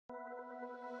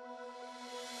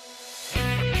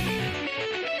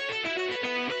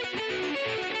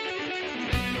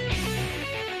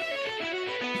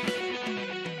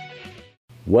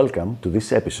Welcome to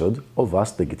this episode of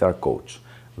Ask the Guitar Coach,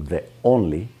 the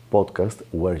only podcast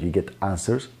where you get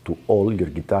answers to all your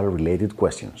guitar-related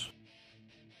questions.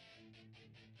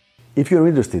 If you're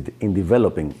interested in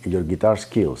developing your guitar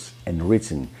skills and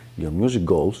reaching your music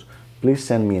goals, please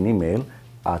send me an email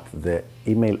at the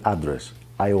email address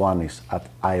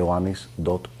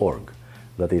ioannis@ioannis.org.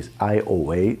 That is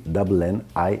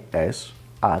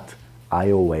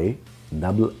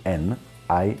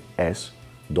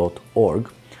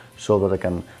ioannis@ioannis.org, so that I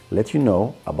can let you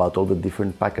know about all the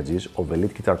different packages of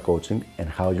elite guitar coaching and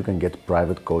how you can get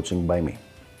private coaching by me.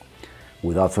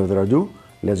 Without further ado,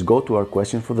 let's go to our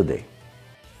question for the day.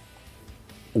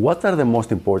 What are the most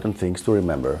important things to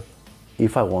remember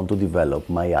if I want to develop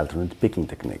my alternate picking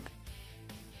technique?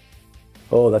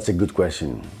 Oh, that's a good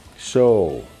question.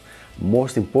 So,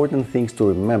 most important things to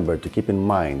remember to keep in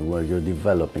mind when you're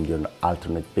developing your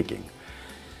alternate picking.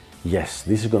 Yes,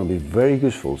 this is going to be very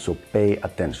useful, so pay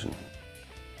attention.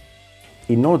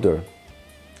 In order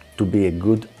to be a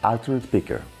good alternate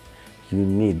picker, you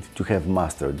need to have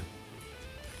mastered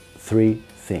three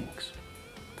things.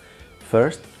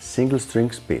 First, single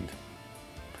string speed,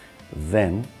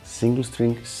 then single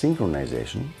string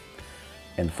synchronization,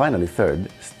 and finally third,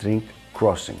 string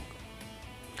crossing.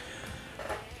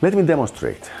 Let me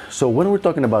demonstrate. So when we're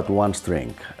talking about one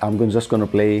string, I'm just going to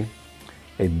play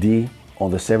a D on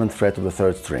the 7th fret of the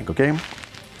 3rd string, okay?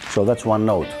 So that's one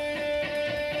note.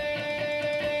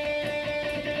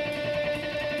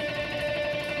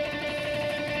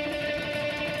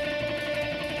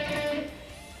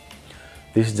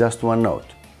 This is just one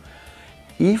note.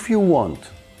 If you want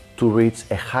to reach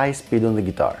a high speed on the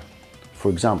guitar,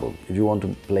 for example, if you want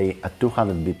to play at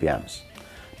 200 BPMs,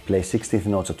 play 16th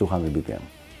notes at 200 BPM,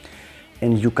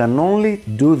 and you can only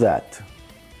do that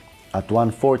at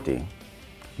 140,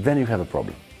 then you have a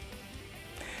problem.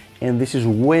 And this is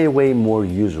way more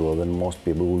usual than most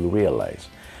people will realize.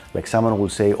 Like someone will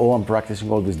say, oh, I'm practicing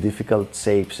all these difficult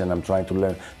shapes and I'm trying to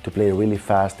learn to play really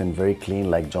fast and very clean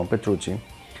like John Petrucci.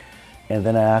 And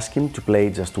then I ask him to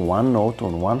play just one note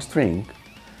on one string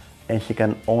and he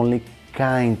can only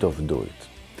kind of do it.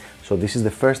 So this is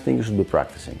the first thing you should be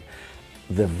practicing.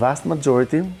 The vast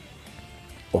majority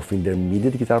of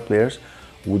intermediate guitar players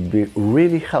would be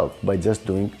really helped by just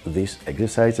doing this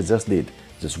exercise I just did.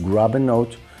 Just grab a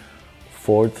note,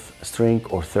 4th string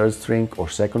or 3rd string or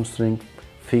 2nd string,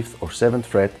 5th or 7th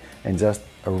fret, and just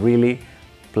really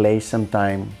play some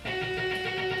time.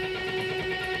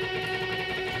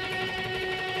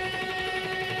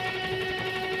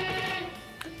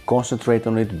 Concentrate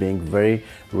on it, being very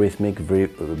rhythmic,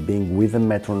 being with the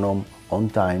metronome on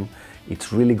time.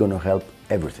 It's really going to help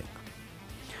everything.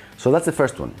 So that's the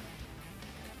first one.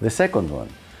 The second one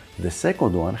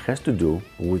has to do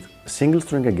with single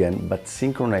string again, but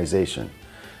synchronization.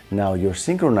 Now you're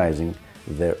synchronizing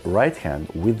the right hand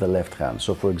with the left hand.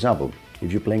 So for example,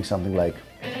 if you're playing something like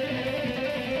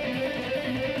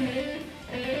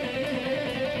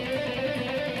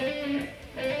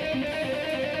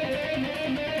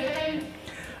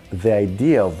the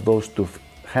idea of those two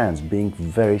hands being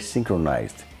very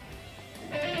synchronized.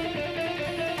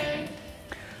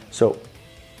 So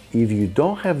if you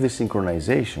don't have this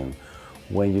synchronization,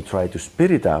 when you try to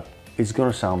speed it up, it's going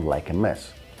to sound like a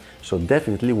mess. So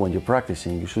definitely when you're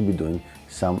practicing, you should be doing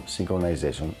some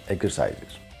synchronization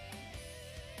exercises.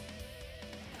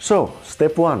 So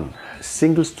step one,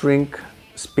 single string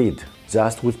speed,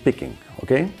 just with picking,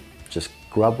 okay? Just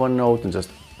grab one note and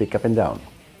just pick up and down.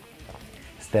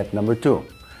 Step number two,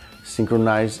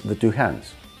 synchronize the two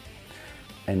hands.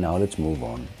 And now let's move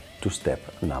on to step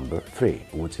number three,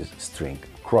 which is string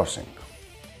crossing.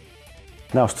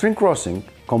 Now, string crossing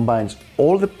combines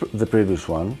all the previous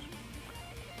one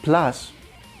plus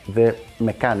the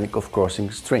mechanic of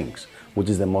crossing strings, which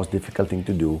is the most difficult thing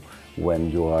to do when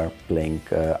you are playing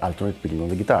alternate picking on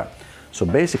the guitar. So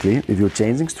basically, if you're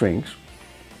changing strings,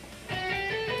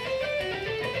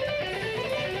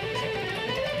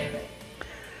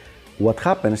 what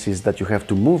happens is that you have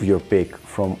to move your pick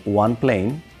from one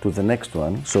plane to the next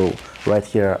one. So right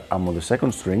here, I'm on the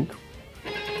 2nd string,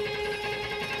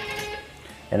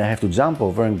 and I have to jump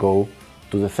over and go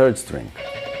to the 3rd string.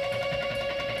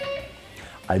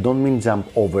 I don't mean jump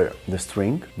over the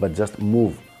string, but just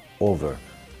move over,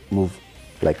 move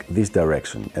like this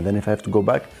direction. And then if I have to go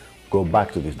back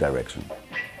to this direction.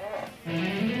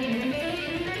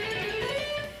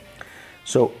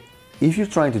 So if you're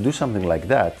trying to do something like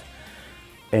that,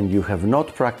 and you have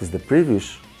not practiced the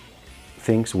previous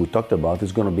things we talked about,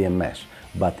 it's going to be a mess.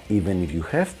 But even if you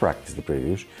have practiced the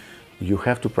previous, you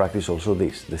have to practice also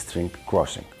this, the string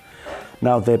crossing.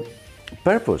 Now the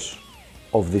purpose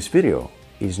of this video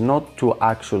is not to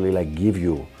actually like give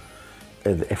you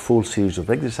a full series of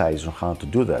exercises on how to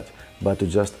do that, but to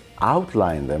just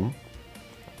outline them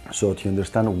so that you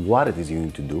understand what it is you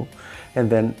need to do, and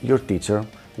then your teacher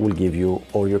will give you,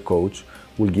 or your coach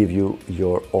will give you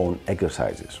your own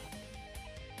exercises.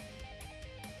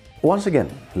 Once again,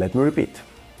 let me repeat.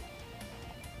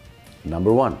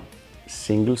 Number 1,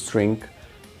 single string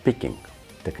picking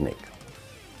technique.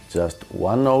 Just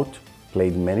one note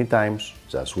played many times,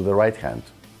 just with the right hand,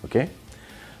 okay?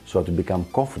 So to become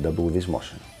comfortable with this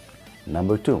motion.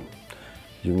 Number 2,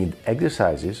 you need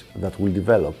exercises that will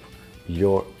develop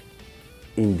your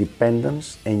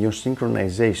independence and your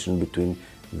synchronization between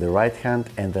the right hand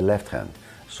and the left hand,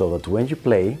 so that when you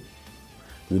play,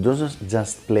 you don't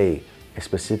just play a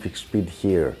specific speed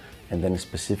here and then a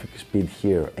specific speed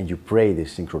here and you pray they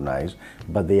synchronize,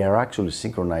 but they are actually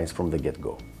synchronized from the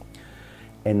get-go.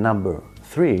 And number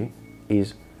 3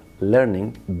 is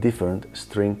learning different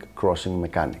string crossing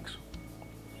mechanics.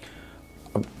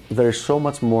 There is so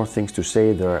much more things to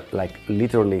say. There are like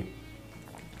literally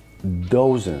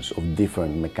dozens of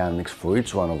different mechanics for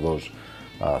each one of those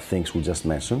things we just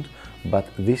mentioned, but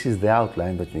this is the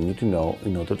outline that you need to know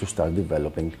in order to start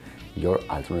developing your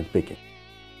alternate picking.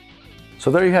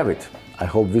 So there you have it. I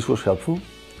hope this was helpful,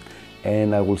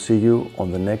 and I will see you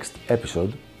on the next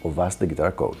episode of Ask the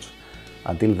Guitar Coach.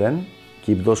 Until then,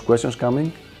 keep those questions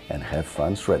coming and have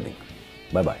fun shredding.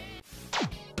 Bye bye.